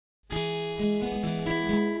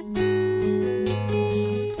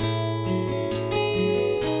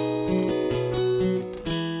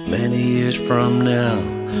Many years from now,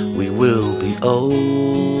 we will be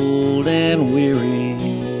old and weary.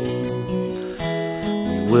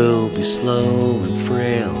 We will be slow and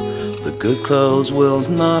frail. The good clothes will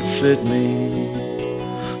not fit me.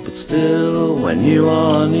 But still, when you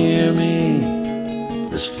are near me,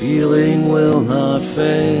 this feeling will not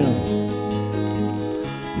fail.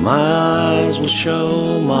 My eyes will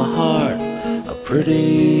show my heart a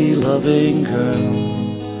pretty, loving girl.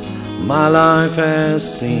 My life has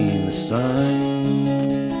seen the signs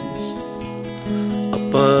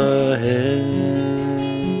up ahead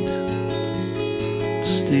to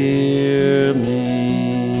steer me.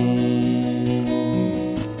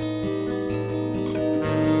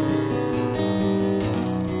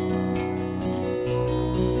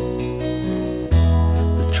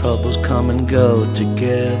 The troubles come and go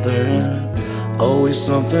together, always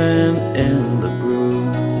something in the brew.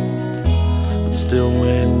 But still,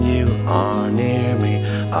 when you are near me,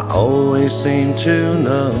 I always seem to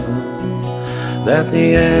know that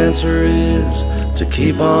the answer is to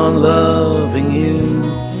keep on loving you.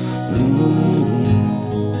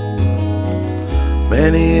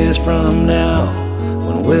 Many years from now,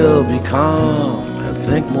 when we'll be calm and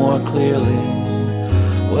think more clearly,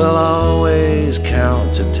 we'll always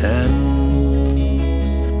count to 10.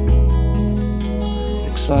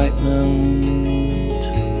 Excitement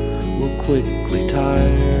will quickly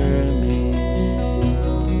tire me.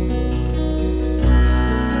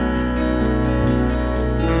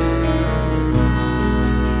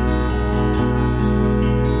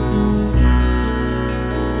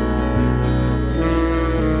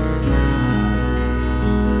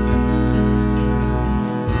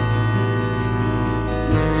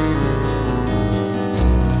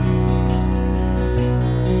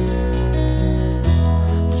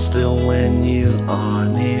 Still, when you are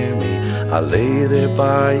near me, I lay there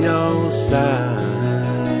by your side,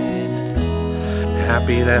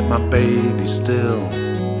 happy that my baby still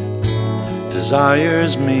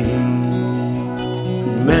desires me.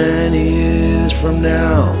 Many years from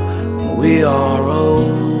now, when we are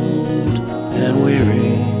old and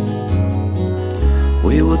weary,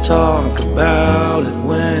 we will talk about it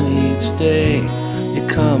when each day you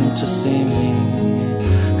come to see me.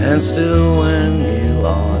 And still, when you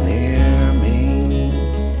are near me,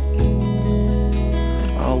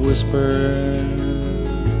 I'll whisper,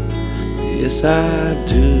 yes I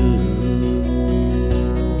do.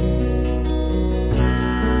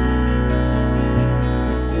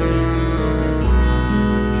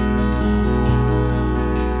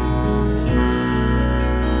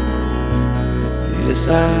 Yes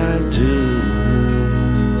I do.